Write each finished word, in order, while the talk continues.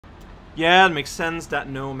Yeah, it makes sense that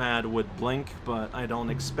Nomad would blink, but I don't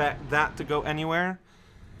expect that to go anywhere.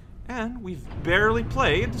 And we've barely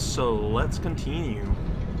played, so let's continue.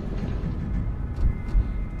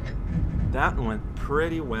 That went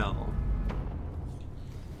pretty well.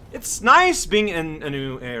 It's nice being in a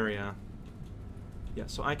new area. Yeah,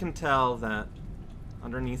 so I can tell that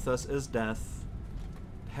underneath us is death.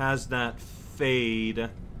 It has that fade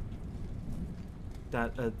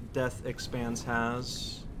that Death Expanse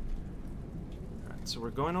has. Alright, so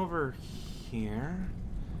we're going over here.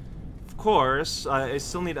 Of course, I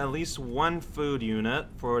still need at least one food unit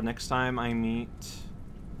for next time I meet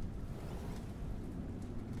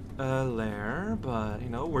a lair, but, you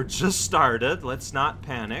know, we're just started. Let's not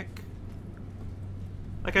panic.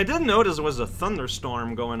 Like, I did notice there was a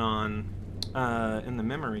thunderstorm going on in the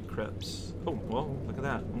memory crypts. Oh, whoa, look at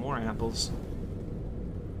that. More apples.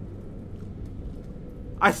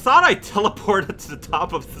 I thought I teleported to the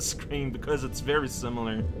top of the screen because it's very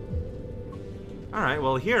similar. Alright,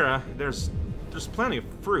 well here, there's plenty of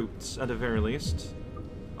fruits, at the very least.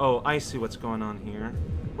 Oh, I see what's going on here.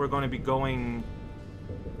 We're going to be going...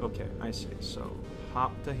 Okay, I see. So,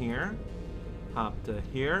 hop to here,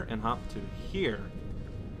 and hop to here.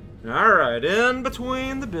 Alright, in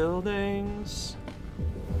between the buildings,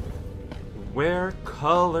 where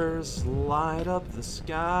colors light up the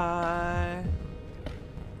sky.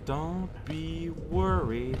 Don't be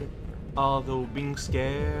worried, although being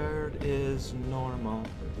scared is normal.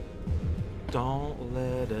 Don't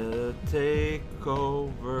let it take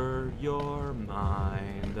over your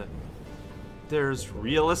mind. There's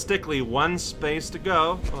realistically one space to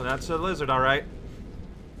go. Oh, that's a lizard, alright.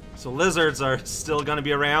 So lizards are still gonna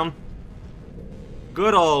be around.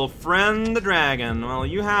 Good old friend the dragon. Well,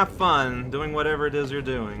 you have fun doing whatever it is you're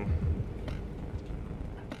doing.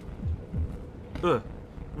 Ugh.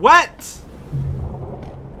 What?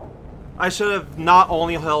 I should have not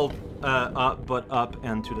only held up, but up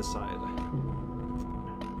and to the side.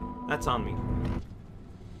 That's on me.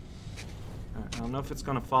 I don't know if it's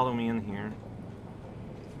gonna follow me in here.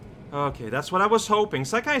 Okay, that's what I was hoping.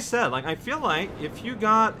 It's like I said, like, I feel like if you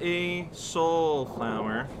got a soul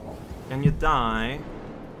flower and you die,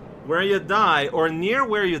 where you die, or near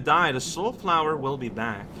where you die, the soul flower will be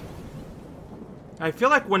back. I feel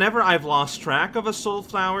like whenever I've lost track of a soul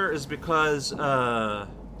flower is because, I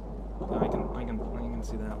can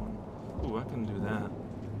see that one. Ooh, I can do that.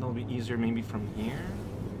 That'll be easier maybe from here.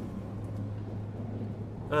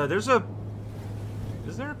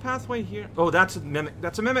 Is there a pathway here? Oh, that's a mimic.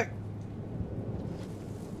 That's a mimic!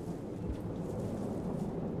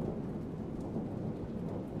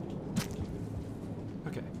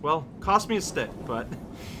 Okay, well, cost me a stick, but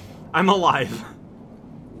I'm alive.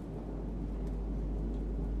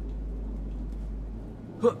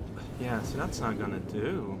 Yeah, so that's not gonna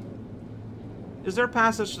do. Is there a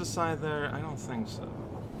passage to the side there? I don't think so.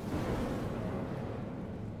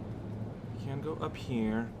 Can't go up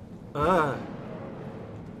here. Ugh.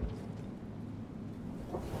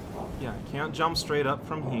 Yeah, I can't jump straight up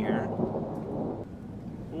from here.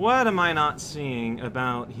 What am I not seeing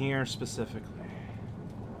about here specifically?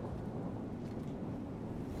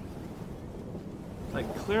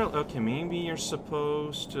 Like, clearly, okay, maybe you're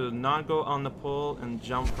supposed to not go on the pole and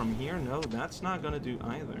jump from here. No, that's not gonna do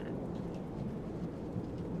either.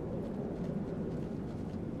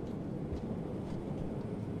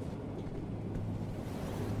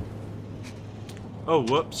 Oh,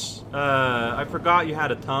 whoops. I forgot you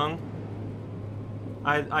had a tongue.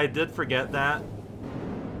 I did forget that.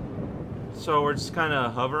 So we're just kind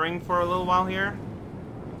of hovering for a little while here.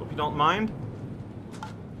 Hope you don't mind.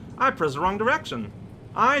 I pressed the wrong direction.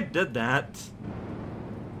 I did that.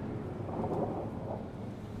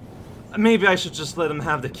 Maybe I should just let him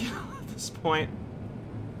have the kill at this point.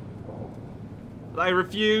 But I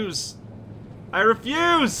refuse. I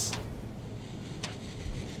refuse!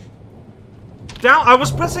 Down! I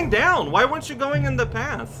was pressing down! Why weren't you going in the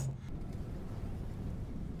path?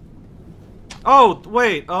 Oh,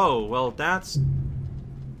 wait. Oh, well, that's...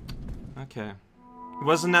 Okay. It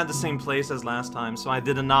wasn't at the same place as last time, so I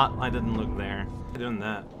didn't look there. Doing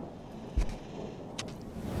that.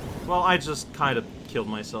 Well, I just kind of killed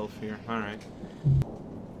myself here. Alright.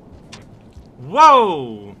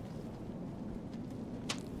 Whoa!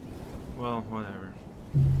 Well, whatever.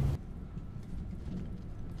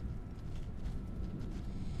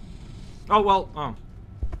 Oh, well, oh.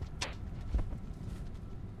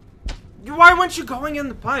 Why weren't you going in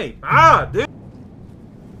the pipe? Ah, dude!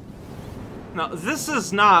 No, this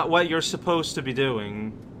is not what you're supposed to be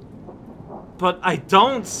doing. But I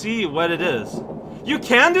don't see what it is. You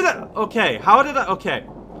can do that? Okay, how did I... Okay.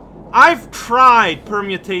 I've tried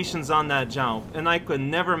permutations on that jump, and I could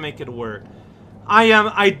never make it work.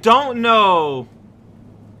 I don't know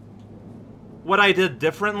what I did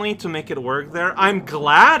differently to make it work there. I'm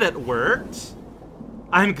glad it worked.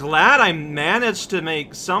 I'm glad I managed to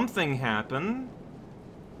make something happen.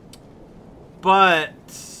 But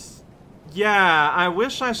yeah, I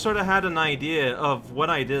wish I sort of had an idea of what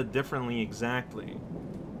I did differently exactly.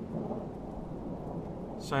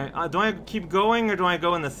 So do I keep going or do I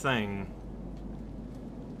go in the thing?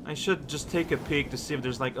 I should just take a peek to see if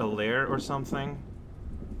there's like a lair or something.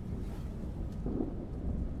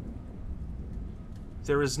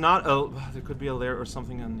 There is not a... There could be a lair or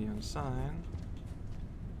something on the other side.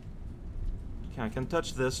 Okay, I can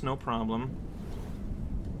touch this, no problem.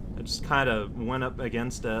 I just kind of went up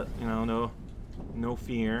against it, you know, no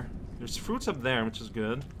fear. There's fruits up there, which is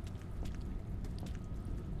good.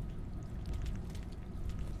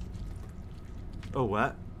 Oh,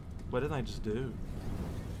 what? What did I just do?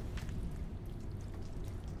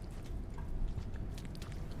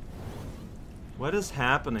 What is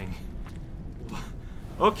happening?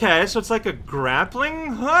 Okay, so it's like a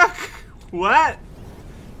grappling hook? What?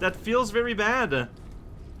 That feels very bad.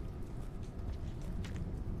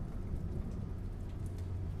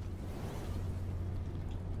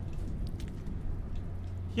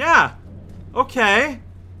 Yeah. Okay.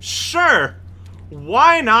 Sure.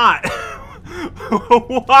 Why not?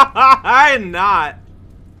 Why not?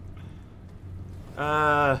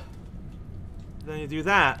 Then you do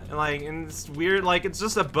that. Like, and it's weird, like, it's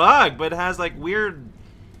just a bug, but it has, like, weird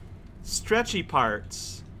stretchy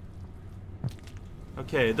parts.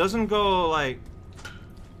 Okay, it doesn't go, like,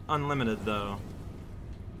 unlimited, though.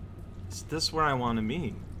 Is this where I want to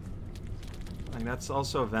be? Like, that's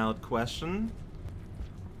also a valid question.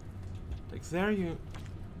 Like, there you...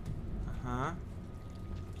 Uh-huh.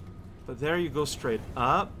 But there you go straight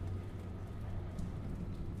up.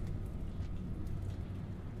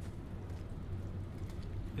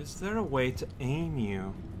 Is there a way to aim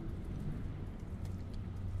you?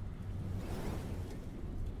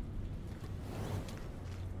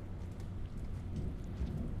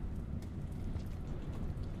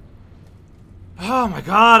 Oh my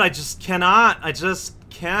god, I just cannot. I just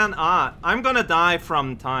cannot. I'm gonna die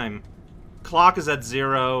from time. Clock is at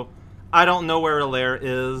 0. I don't know where a lair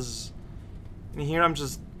is. And here I'm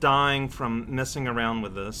just dying from messing around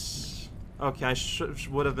with this. Okay, I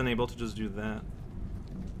would have been able to just do that.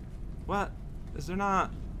 What? Is there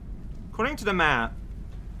not? According to the map.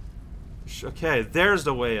 Okay, there's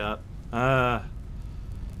the way up. Yeah.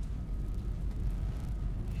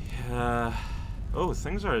 Oh,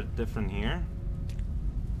 things are different here.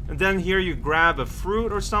 And then here you grab a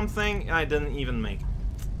fruit or something. I didn't even make it.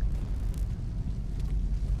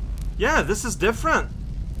 Yeah, this is different.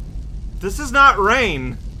 This is not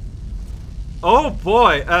rain. Oh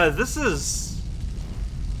boy, this is...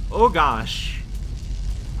 Oh gosh.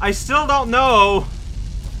 I still don't know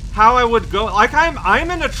how I would go. Like,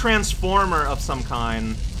 I'm in a transformer of some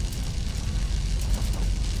kind.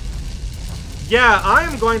 Yeah, I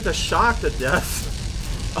am going to shock to death.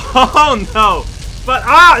 Oh no.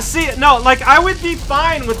 But, see, no, like, I would be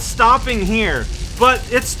fine with stopping here.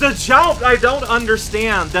 But it's the jump I don't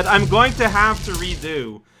understand that I'm going to have to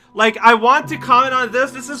redo. Like, I want to comment on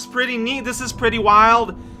this. This is pretty neat. This is pretty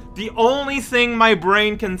wild. The only thing my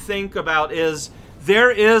brain can think about is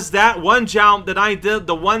there is that one jump that I did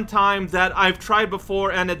the one time that I've tried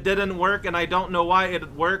before and it didn't work and I don't know why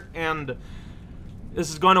it worked and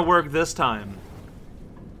this is going to work this time.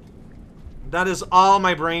 That is all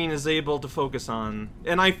my brain is able to focus on.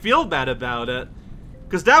 And I feel bad about it.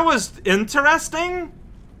 Because that was interesting.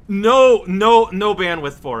 No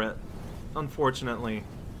bandwidth for it. Unfortunately.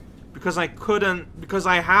 Because I couldn't... Because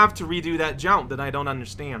I have to redo that jump that I don't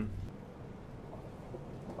understand.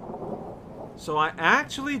 So I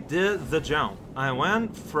actually did the jump. I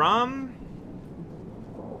went from...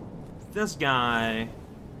 this guy...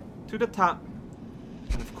 to the top.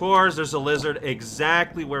 And of course, there's a lizard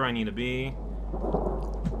exactly where I need to be.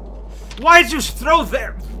 Why'd you throw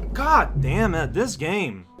there? God damn it, this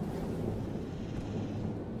game.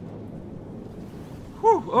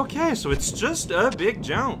 Whew, okay, so it's just a big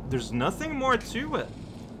jump. There's nothing more to it.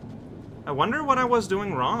 I wonder what I was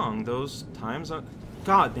doing wrong those times.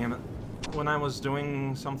 God damn it. When I was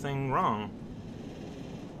doing something wrong.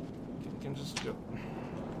 Can just go.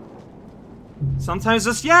 Sometimes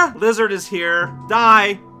just, yeah, lizard is here.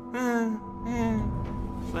 Die.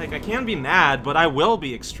 Like, I can be mad, but I will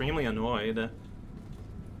be extremely annoyed.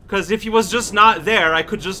 Because if he was just not there, I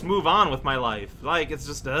could just move on with my life. Like, it's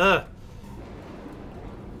just, ugh.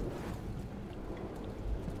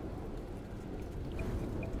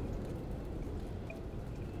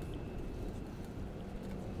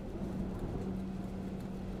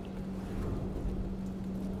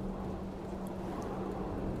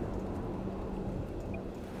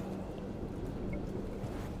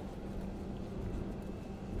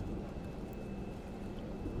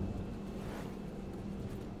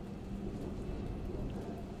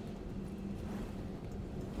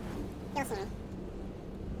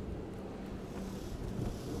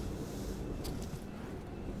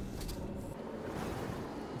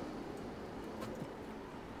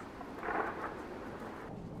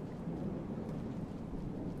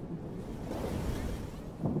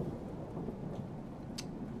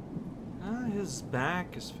 his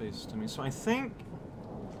back is faced to me, so I think...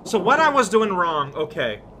 So what I was doing wrong,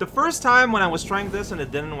 okay. The first time when I was trying this and it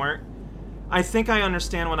didn't work, I think I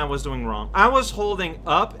understand what I was doing wrong. I was holding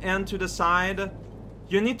up and to the side.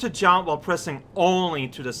 You need to jump while pressing only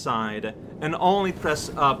to the side, and only press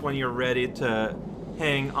up when you're ready to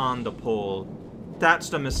hang on the pole. That's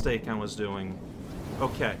the mistake I was doing.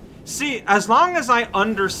 Okay. See, as long as I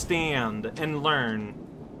understand and learn,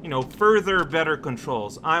 you know, further, better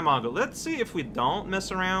controls, I'm all good. Let's see if we don't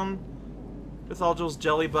mess around with all those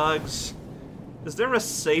jelly bugs. Is there a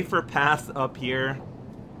safer path up here?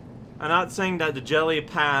 I'm not saying that the jelly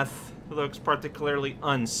path looks particularly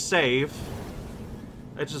unsafe.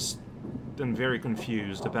 I just been very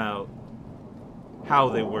confused about how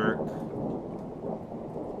they work.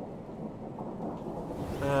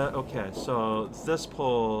 Okay, so this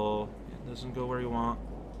pole doesn't go where you want.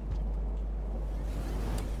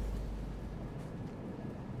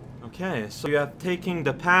 Okay, so you have taking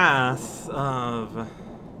the path of...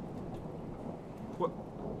 What?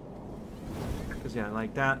 Because, yeah,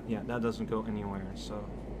 like that, yeah, that doesn't go anywhere, so...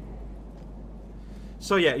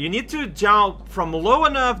 So, yeah, you need to jump from low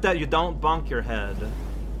enough that you don't bunk your head.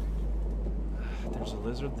 There's a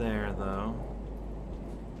lizard there, though.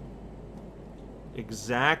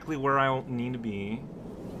 Exactly where I need to be.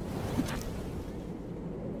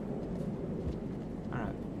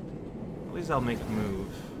 Alright. At least I'll make it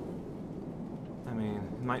move. I mean,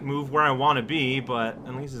 it might move where I want to be, but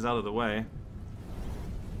at least it's out of the way.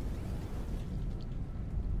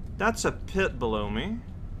 That's a pit below me.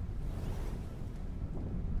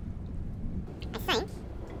 I think.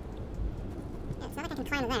 Yeah, it's not like I can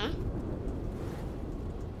climb there.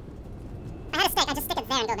 I had a stick, I just stick it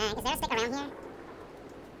there and go back. Is there a stick around here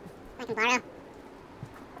I can borrow?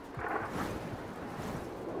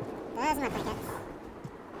 Doesn't look like it.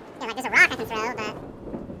 Yeah, like there's a rock I can throw, but...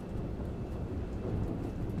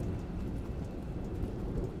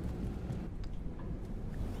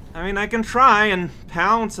 I mean, I can try and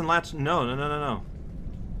pounce and latch... No.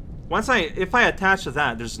 Once if I attach to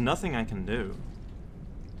that, there's nothing I can do.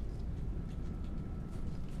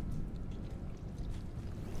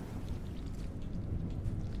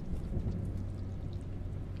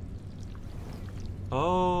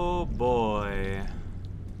 Oh boy.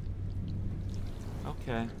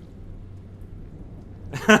 Okay.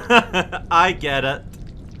 I get it.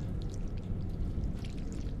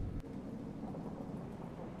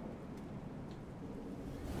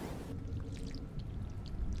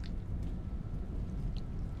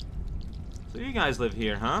 So you guys live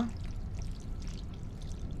here, huh?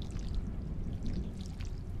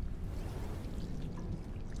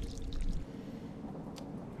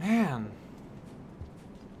 Man.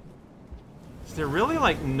 Is there really,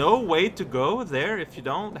 like, no way to go there if you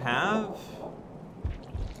don't have...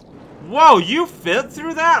 Whoa, you fit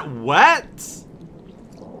through that? What?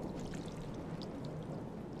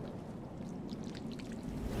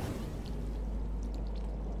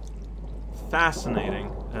 Fascinating.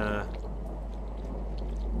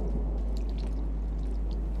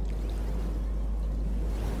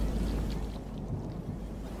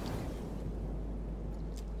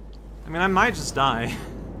 I mean, I might just die.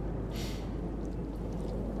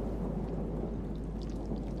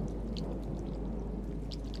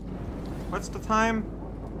 What's the time?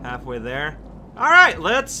 Halfway there. Alright,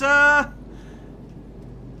 let's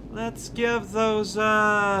give those,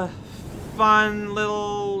 fun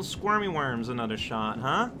little squirmy worms another shot,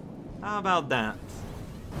 huh? How about that?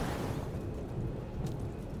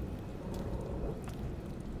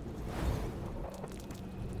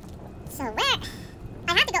 So where?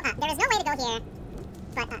 I have to go up. There is no way to go here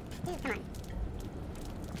but up. Dude, come on.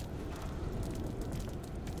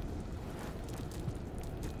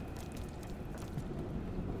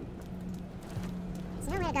 There's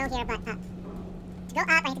no way to go here but up. To go up,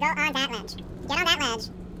 I need to go on that ledge. Get on that ledge.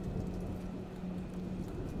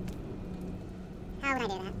 How would I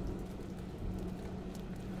do that?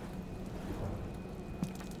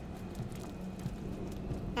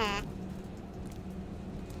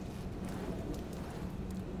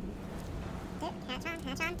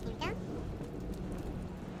 Hatch on, here we go.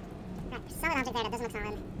 Right, solid object there that doesn't look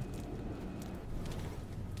solid.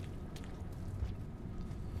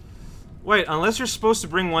 Wait, unless you're supposed to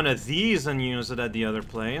bring one of these and use it at the other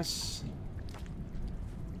place.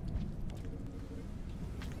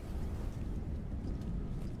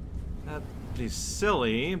 That'd be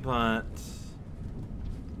silly, but...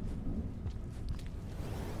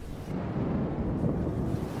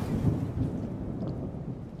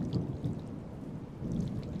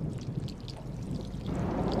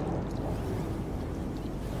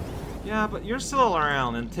 Yeah, but you're still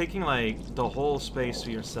around and taking, like, the whole space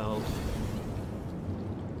to yourself.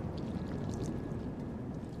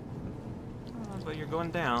 But you're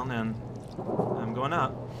going down, and I'm going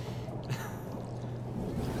up.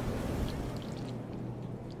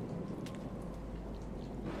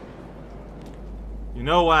 You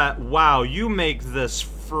know what? Wow, you make this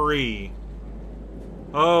free.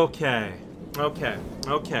 Okay. Okay.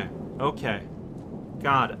 Okay. Okay.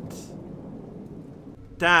 Got it.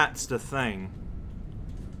 That's the thing.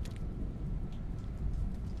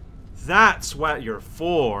 That's what you're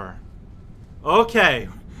for. Okay.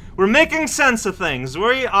 We're making sense of things.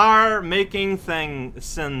 We are making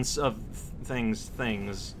sense of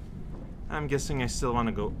things. I'm guessing I still want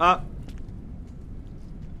to go up.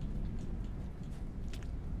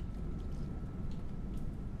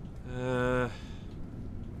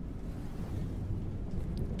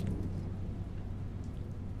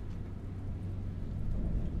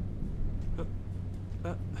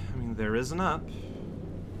 I mean, there is an up.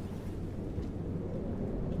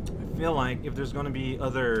 I feel like if there's going to be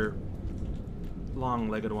other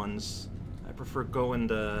long-legged ones, I prefer going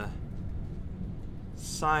the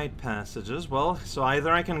side passages. Well, so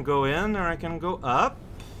either I can go in or I can go up.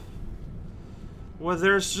 Well,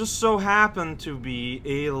 there's just so happened to be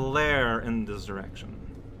a lair in this direction.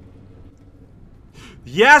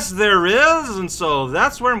 Yes, there is, and so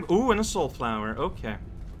that's where I'm... Ooh, and a soul flower. Okay.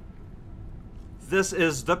 This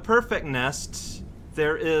is the perfect nest.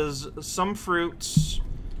 There is some fruits.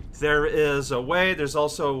 There is a way. There's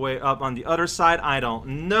also a way up on the other side. I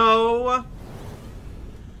don't know.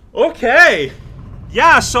 Okay.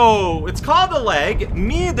 Yeah, so it's called a leg.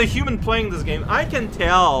 Me, the human playing this game, I can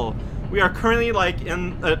tell we are currently like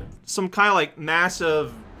in some kind of like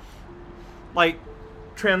massive like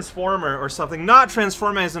transformer or something. Not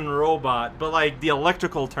transformer as in robot, but like the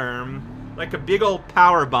electrical term. Like a big old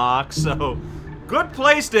power box, so good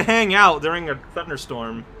place to hang out during a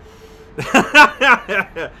thunderstorm. We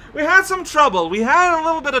had some trouble. We had a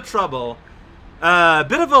little bit of trouble. A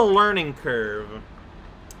bit of a learning curve.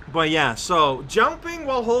 But yeah, so jumping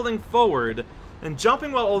while holding forward and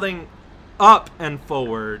jumping while holding up and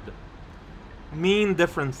forward mean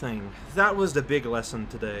different thing. That was the big lesson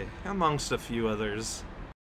today, amongst a few others.